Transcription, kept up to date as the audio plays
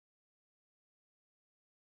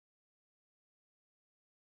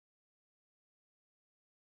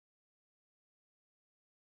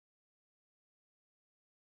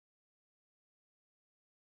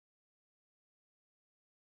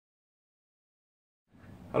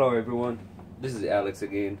Hello everyone, this is Alex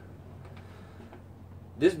again.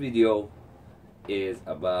 This video is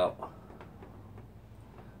about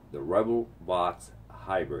the Rebel Box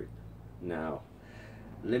Hybrid. Now,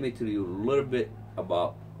 let me tell you a little bit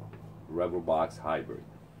about Rebel Box Hybrid.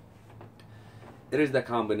 It is the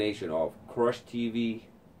combination of Crush TV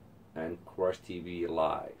and Crush TV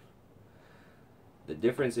Live. The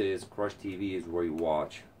difference is Crush TV is where you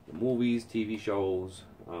watch the movies, TV shows,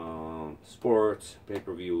 sports,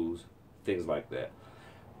 pay-per-views, things like that.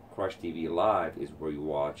 Crush TV Live is where you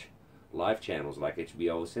watch live channels like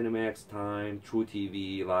HBO, Cinemax Time, True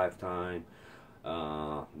TV, Lifetime,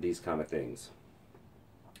 these kind of things.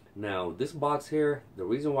 Now, this box here, the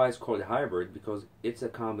reason why it's called hybrid because it's a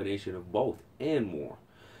combination of both and more.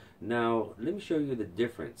 Now, let me show you the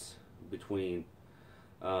difference between.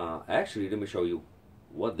 Actually, let me show you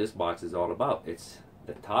what this box is all about. It's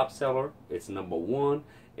the top seller. It's #1.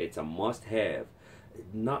 It's a must-have,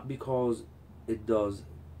 not because it does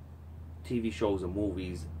TV shows and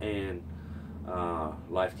movies and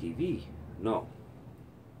live TV. No,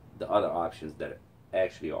 the other options that it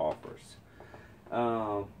actually offers.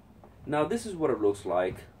 Now this is what it looks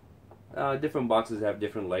like. Different boxes have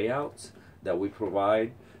different layouts that we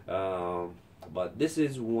provide, but this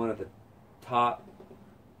is one of the top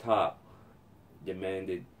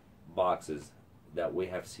demanded boxes that we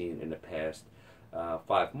have seen in the past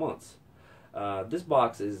 5 months. This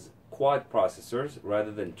box is quad processors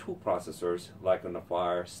rather than 2 processors like on the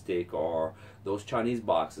Fire Stick or those Chinese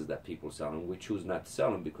boxes that people sell, and we choose not to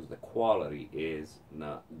sell them because the quality is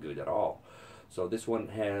not good at all. So this one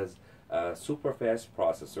has a super fast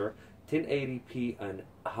processor, 1080p and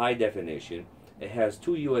high definition. It has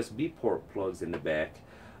 2 USB port plugs in the back,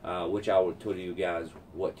 which I will tell you guys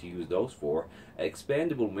what to use those for.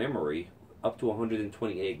 Expandable memory, up to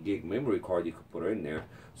 128 gig memory card you could put in there,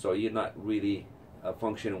 so you're not really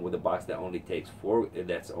functioning with a box that only takes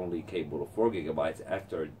that's only capable of 4 gigabytes.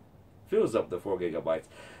 After it fills up the 4 gigabytes,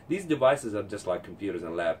 these devices are just like computers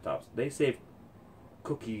and laptops. They save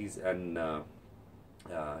cookies and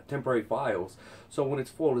temporary files, so when it's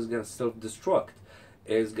full, it's gonna self-destruct.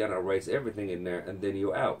 It's gonna erase everything in there, and then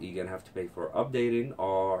you're out. You're gonna have to pay for updating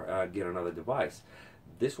or get another device.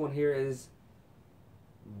 This one here is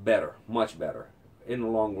better, much better. In the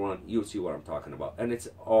long run, you'll see what I'm talking about, and it's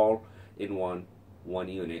all in one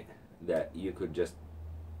unit that you could just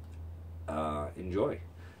enjoy,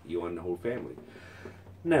 you and the whole family.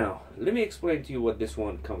 Now, let me explain to you what this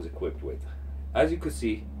one comes equipped with. As you can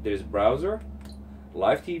see, there's browser,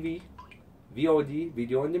 live TV, VOD,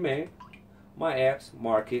 video on demand, my apps,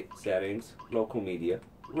 market, settings, local media,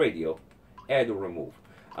 radio, add or remove.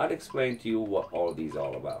 I'll explain to you what all these are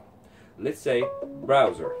all about. Let's say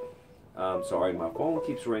browser. I'm sorry, my phone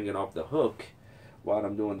keeps ringing off the hook while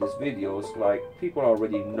I'm doing this video. It's like people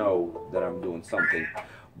already know that I'm doing something.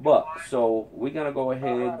 But, so we're gonna go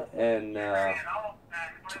ahead and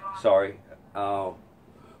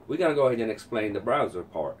we're gonna go ahead and explain the browser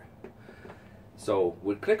part. So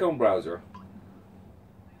we'll click on browser,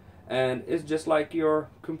 and it's just like your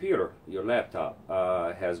computer, your laptop.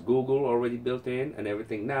 It has Google already built in and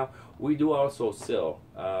everything. Now, we do also sell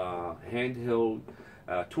handheld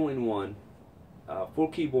 2-in-1 full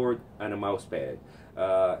keyboard and a mouse pad.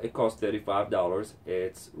 It costs $35.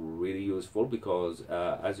 It's really useful because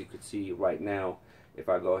as you can see right now, if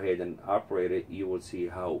I go ahead and operate it, you will see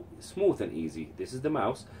how smooth and easy. This is the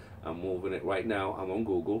mouse. I'm moving it right now. I'm on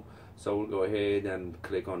Google. So we'll go ahead and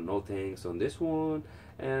click on no thanks on this one,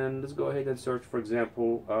 and let's go ahead and search, for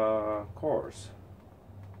example, cars,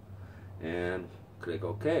 and click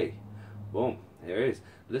OK. Boom, there it is.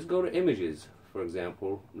 Let's go to images, for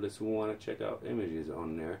example. Let's want to check out images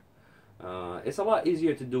on there. It's a lot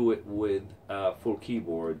easier to do it with full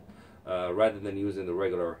keyboard rather than using the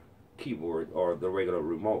regular keyboard or the regular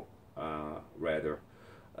remote, rather,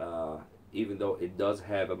 even though it does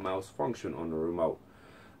have a mouse function on the remote.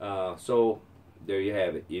 So there you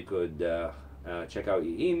have it. You could check out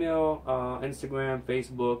your email, Instagram,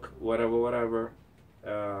 Facebook, whatever.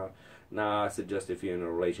 Now I suggest if you're in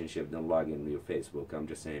a relationship, don't log into your Facebook. I'm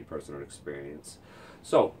just saying personal experience.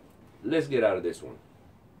 So let's get out of this one.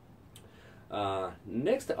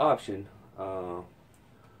 Next option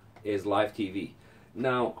is live TV.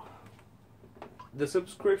 Now, the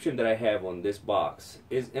subscription that I have on this box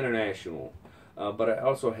is international, but it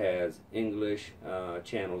also has English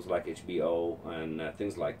channels like HBO and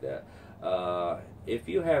things like that. If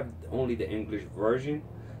you have only the English version,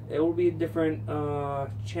 it will be a different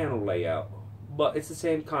channel layout, but it's the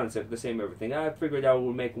same concept, the same everything. I figured I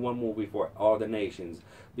will make one movie for all the nations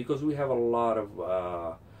because we have a lot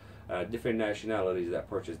of different nationalities that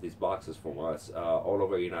purchase these boxes from us all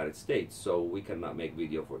over the United States, so we cannot make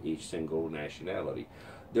video for each single nationality.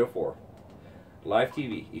 Therefore, Live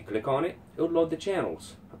TV, you click on it, it will load the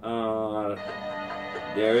channels.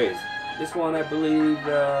 There is this one, I believe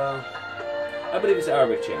it's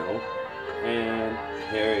Arabic channel, and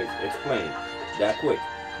here it is, it's playing that quick.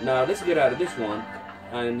 Now let's get out of this one,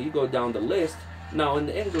 and you go down the list. Now in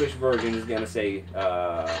the English version, it's gonna say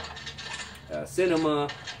cinema,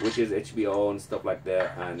 which is HBO and stuff like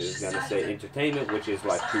that, and it's gonna say entertainment, which is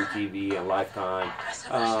like True TV and Lifetime.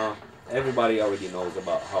 Everybody already knows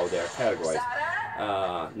about how they're categorized.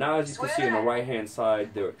 Now as you can see on the right hand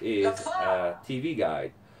side, there is a TV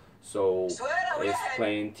guide. So it's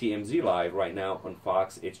playing TMZ Live right now on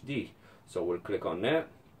Fox HD. So we'll click on that.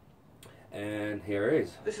 And here it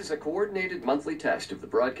is. This is a coordinated monthly test of the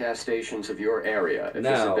broadcast stations of your area. If now,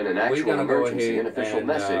 this had been an actual emergency, an official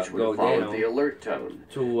message would have followed the alert tone.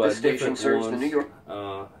 To the station serves the New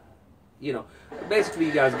York. You know, basically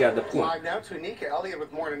you guys got the point. Live now to Anika Elliott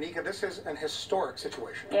with more on Anika. This is an historic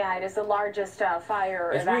situation. Yeah, it is the largest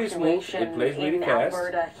fire it's evacuation really smooth. It plays really in fast.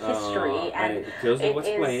 Alberta history. And it tells you what's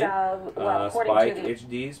playing. Well, Spike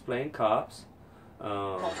HD is playing cops. We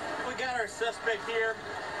got our suspect here.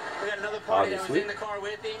 We got another party that was in the car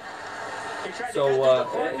with him. So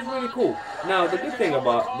it's really cool. Now the good thing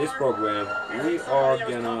about this program, we are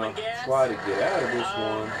gonna try to get out of this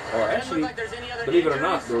one, or actually, believe it or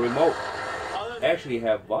not, the remote actually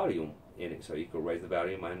have volume in it, so you could raise the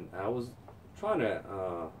volume. And I was trying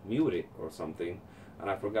to mute it or something, and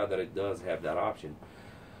I forgot that it does have that option.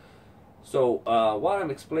 So while I'm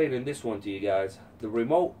explaining this one to you guys, the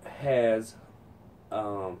remote has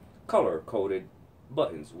color-coded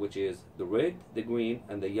buttons, which is the red, the green,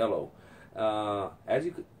 and the yellow. As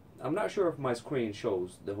you could, I'm not sure if my screen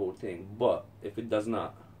shows the whole thing, but if it does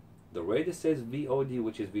not, the red it says VOD,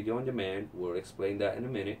 which is video on demand. We'll explain that in a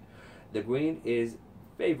minute. The green is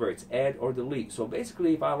favorites, add or delete. So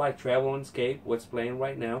basically, if I like Travel and Escape, what's playing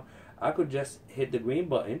right now, I could just hit the green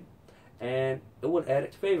button and it would add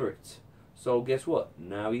it to favorites. So guess what?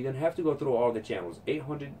 Now you don't have to go through all the channels,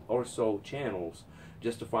 800 or so channels,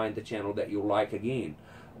 just to find the channel that you like again.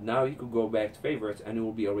 Now you could go back to favorites and it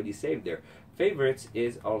will be already saved there. Favorites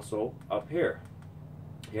is also up here.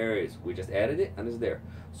 Here it is. We just added it and it's there.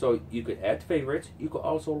 So you could add favorites. You could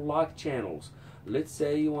also lock channels. Let's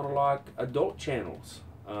say you want to lock adult channels.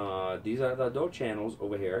 These are the adult channels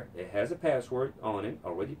over here. It has a password on it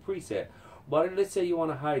already preset. But let's say you want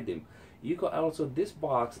to hide them. You could also, this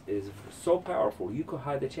box is so powerful, you could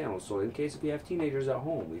hide the channels. So in case if you have teenagers at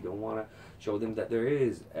home, we don't want to show them that there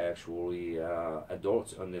is actually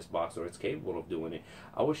adults on this box, or it's capable of doing it.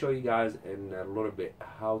 I will show you guys in a little bit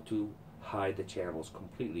how to hide the channels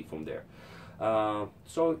completely from there.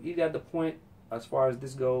 So you got the point as far as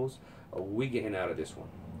this goes. We getting out of this one.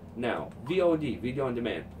 Now, VOD, video on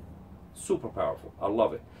demand, super powerful. I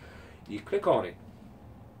love it. You click on it,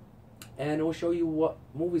 and it will show you what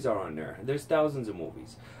movies are on there. There's thousands of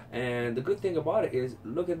movies. And the good thing about it is,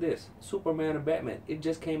 look at this. Superman and Batman. It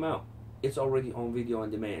just came out. It's already on video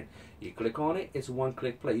on demand. You click on it, it's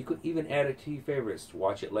one-click play. You could even add it to your favorites to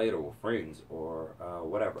watch it later with friends or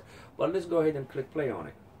whatever. But let's go ahead and click play on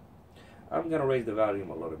it. I'm going to raise the volume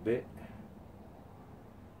a little bit.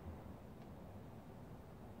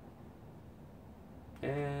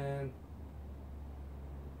 And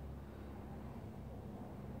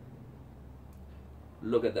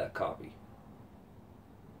look at that copy.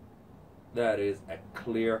 That is a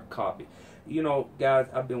clear copy. You know, guys,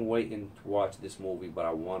 I've been waiting to watch this movie, but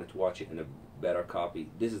I wanted to watch it in a better copy.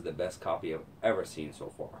 This is the best copy I've ever seen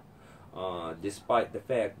so far. Despite the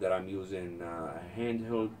fact that I'm using a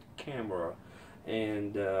handheld camera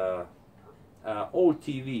and old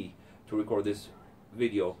TV to record this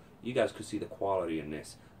video, you guys could see the quality in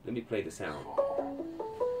this. Let me play the sound.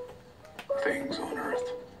 Things on Earth.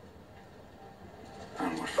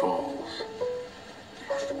 And what falls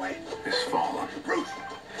is fallen.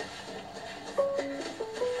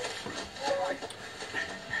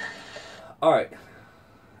 Alright.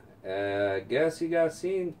 Guess you guys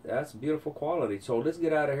seen that's beautiful quality. So let's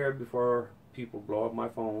get out of here before people blow up my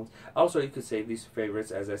phones. Also, you could save these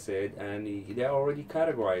favorites, as I said, and they're already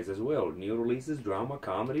categorized as well. New releases, drama,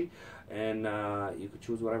 comedy, and you could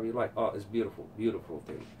choose whatever you like. Oh, it's beautiful, beautiful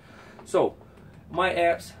thing. So, my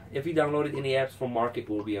apps, if you downloaded any apps from Market,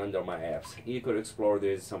 will be under my apps. You could explore,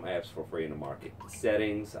 there's some apps for free in the Market.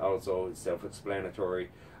 Settings, also, it's self-explanatory.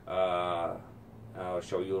 I'll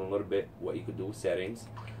show you in a little bit what you could do with settings.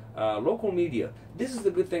 Local media. This is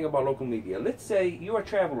the good thing about local media. Let's say you're a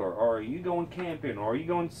traveler, or you going camping, or you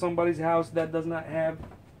going to somebody's house that does not have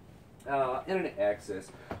internet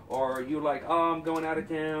access, or you're like, oh, I'm going out of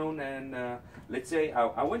town, and let's say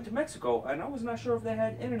I went to Mexico and I was not sure if they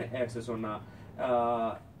had internet access or not.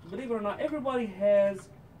 Believe it or not, everybody has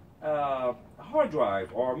a hard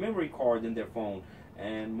drive or a memory card in their phone,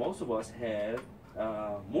 and most of us have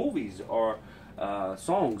movies or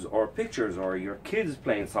songs or pictures, or your kids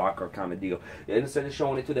playing soccer kind of deal. And instead of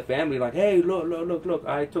showing it to the family like, hey, look,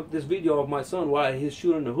 I took this video of my son while he's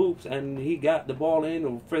shooting the hoops and he got the ball in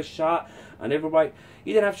a fresh shot, and everybody,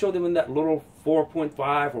 you didn't have to show them in that little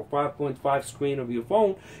 4.5 or 5.5 screen of your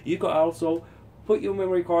phone. You could also put your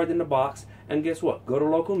memory card in the box, and guess what? Go to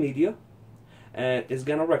local media, and it's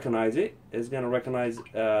gonna recognize it. It's gonna recognize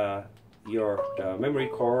your memory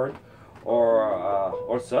card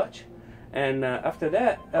or such. And after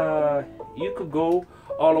that, you could go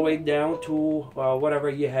all the way down to whatever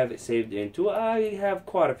you have it saved into. I have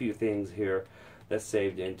quite a few things here that's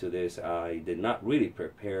saved into this. I did not really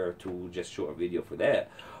prepare to just show a video for that,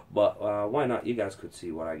 but why not? You guys could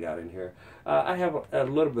see what I got in here. I have a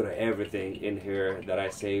little bit of everything in here that I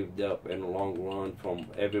saved up in the long run from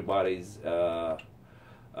everybody's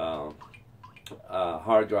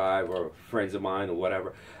hard drive or friends of mine or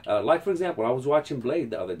whatever. Like for example, I was watching Blade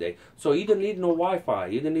the other day, so you didn't need no Wi-Fi,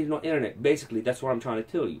 you didn't need no internet. Basically, that's what I'm trying to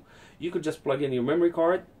tell you. You could just plug in your memory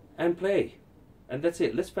card and play, and that's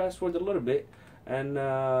it. Let's fast forward a little bit and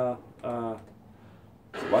watch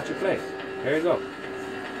it play. Here you go.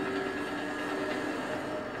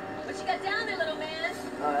 What you got down there, little man?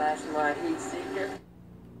 Oh, that's my heat seeker.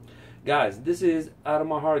 Guys, this is out of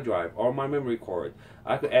my hard drive or my memory card.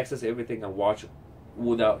 I could access everything and watch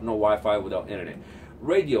without no Wi-Fi, without internet.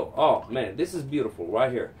 Radio, oh man, this is beautiful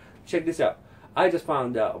right here. Check this out. I just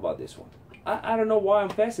found out about this one. I don't know why I'm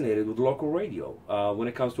fascinated with local radio when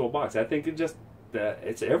it comes to a box. I think it just,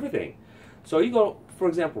 it's everything. So you go, for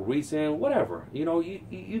example, recent, whatever. You know,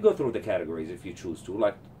 you go through the categories if you choose to,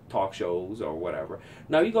 like talk shows or whatever.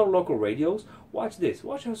 Now you go to local radios. Watch this.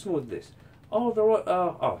 Watch how smooth this. Oh,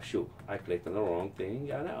 oh shoot! I clicked on the wrong thing.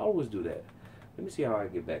 Yeah, I always do that. Let me see how I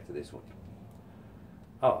get back to this one.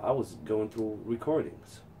 Oh, I was going through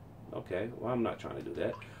recordings. Okay, well I'm not trying to do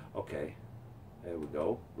that. Okay, there we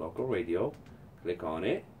go. Local radio. Click on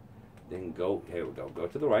it. Then go. Here we go. Go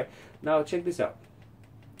to the right. Now check this out.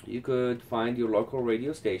 You could find your local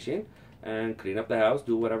radio station and clean up the house.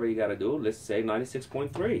 Do whatever you got to do. Let's say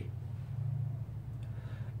 96.3.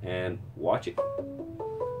 And watch it.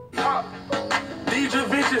 These are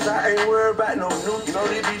bitches, I ain't worried about no news. You know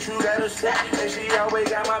they be true, got a stack, and she always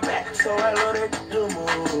got my back. So I love that to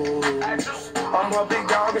move. I'm her big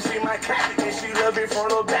dog and she my cat, and she love it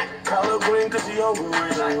front or back. Call her green cause she on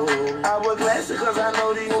good. I wear glasses cause I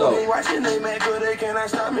know these women watching, they mad good, they cannot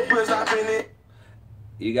stop me, but stopping it.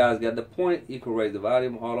 You guys got the point. You can raise the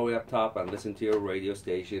volume all the way up top and listen to your radio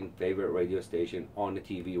station, favorite radio station, on the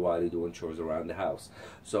TV while you're doing chores around the house.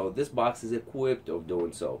 So this box is equipped of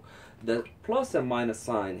doing so. The plus and minus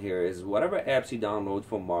sign here is whatever apps you download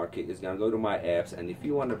from Market is going to go to My Apps, and if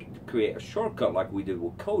you want to create a shortcut like we did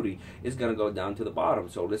with Kodi, it's going to go down to the bottom.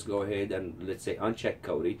 So let's go ahead and let's say uncheck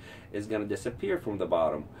Kodi. It's going to disappear from the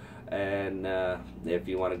bottom. And if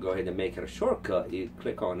you want to go ahead and make it a shortcut, you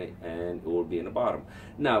click on it and it will be in the bottom.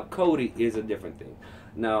 Now Kodi is a different thing.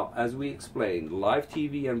 Now, as we explained, live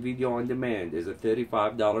TV and video on demand is a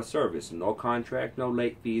 $35 service. No contract, no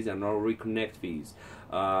late fees, and no reconnect fees.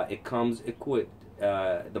 It comes equipped.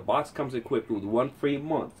 The box comes equipped with 1 free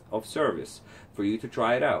month of service for you to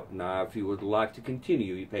try it out. Now, if you would like to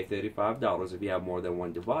continue, you pay $35. If you have more than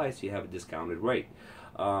one device, you have a discounted rate.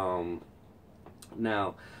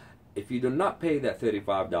 Now, if you do not pay that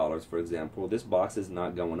 $35, for example, this box is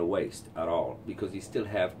not going to waste at all, because you still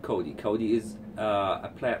have Kodi. Kodi is a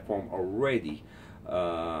platform already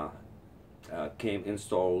came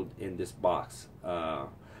installed in this box.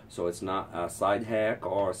 So it's not a side hack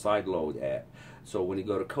or a side load app. So when you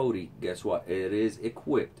go to Kodi, guess what? It is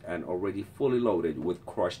equipped and already fully loaded with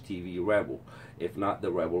Crush TV Rebel. If not the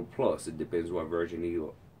Rebel Plus, it depends what version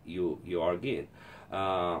you are getting.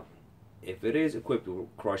 If it is equipped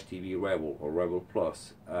with Crush TV Rebel or Rebel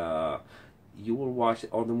Plus, you will watch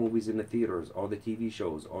all the movies in the theaters, all the TV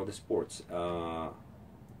shows, all the sports,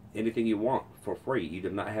 anything you want for free. You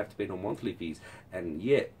do not have to pay no monthly fees, and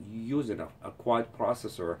yet using a quad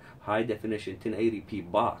processor, high definition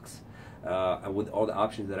 1080p box, and with all the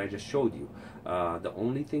options that I just showed you. The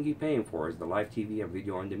only thing you're paying for is the live TV and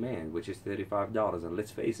video on demand, which is $35. And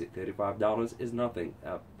let's face it, $35 is nothing.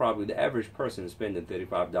 Probably the average person is spending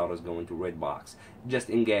 $35 going to Redbox, just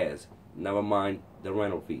in gas, never mind the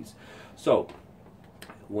rental fees. So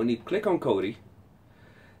when you click on Kodi,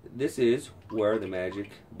 this is where the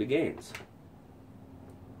magic begins.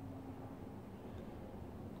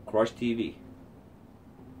 Crush TV.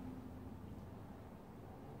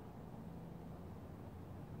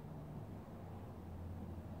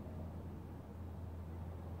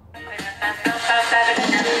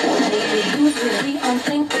 Usually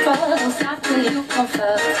unthinkable, stop till you come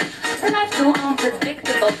first. Life too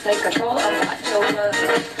unpredictable, take control of what your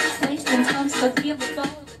worth. Wasting time's forgivable.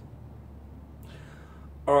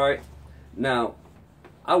 Alright, now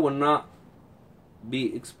I will not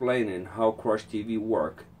be explaining how Crush TV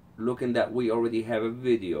work, looking that we already have a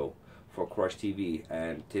video for Crush TV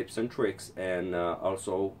and tips and tricks, and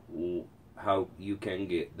also how you can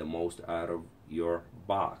get the most out of your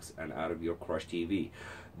box and out of your Crush TV.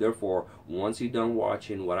 Therefore, once you're done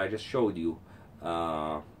watching what I just showed you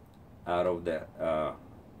out of the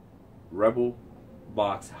Rebel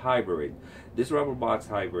Box Hybrid, this Rebel Box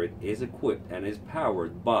Hybrid is equipped and is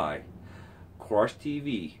powered by Crush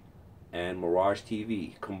TV and Mirage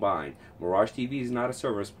TV combined. Mirage TV is not a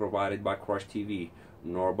service provided by Crush TV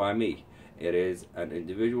nor by me. It is an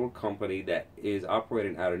individual company that is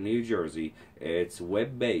operating out of New Jersey. It's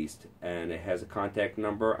web-based and it has a contact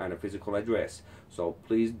number and a physical address. So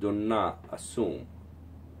please do not assume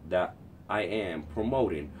that I am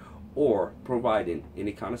promoting or providing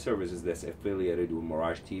any kind of services that's affiliated with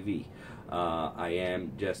Mirage TV. I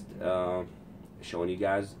am just showing you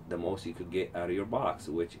guys the most you could get out of your box,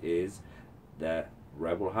 which is the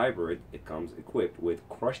Rebel Hybrid. It comes equipped with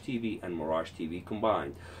Crush TV and Mirage TV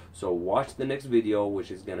combined. So watch the next video, which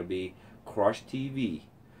is going to be Crush TV.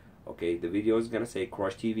 Okay, the video is going to say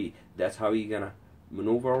Crush TV. That's how you're going to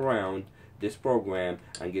maneuver around this program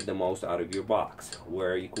and get the most out of your box,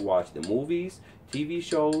 where you can watch the movies, TV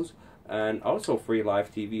shows, and also free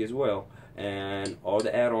live TV as well, and all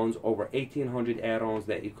the add-ons, over 1,800 add-ons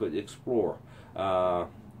that you could explore.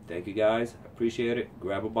 Thank you guys, appreciate it.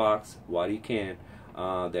 Grab a box while you can.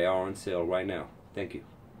 They are on sale right now. Thank you.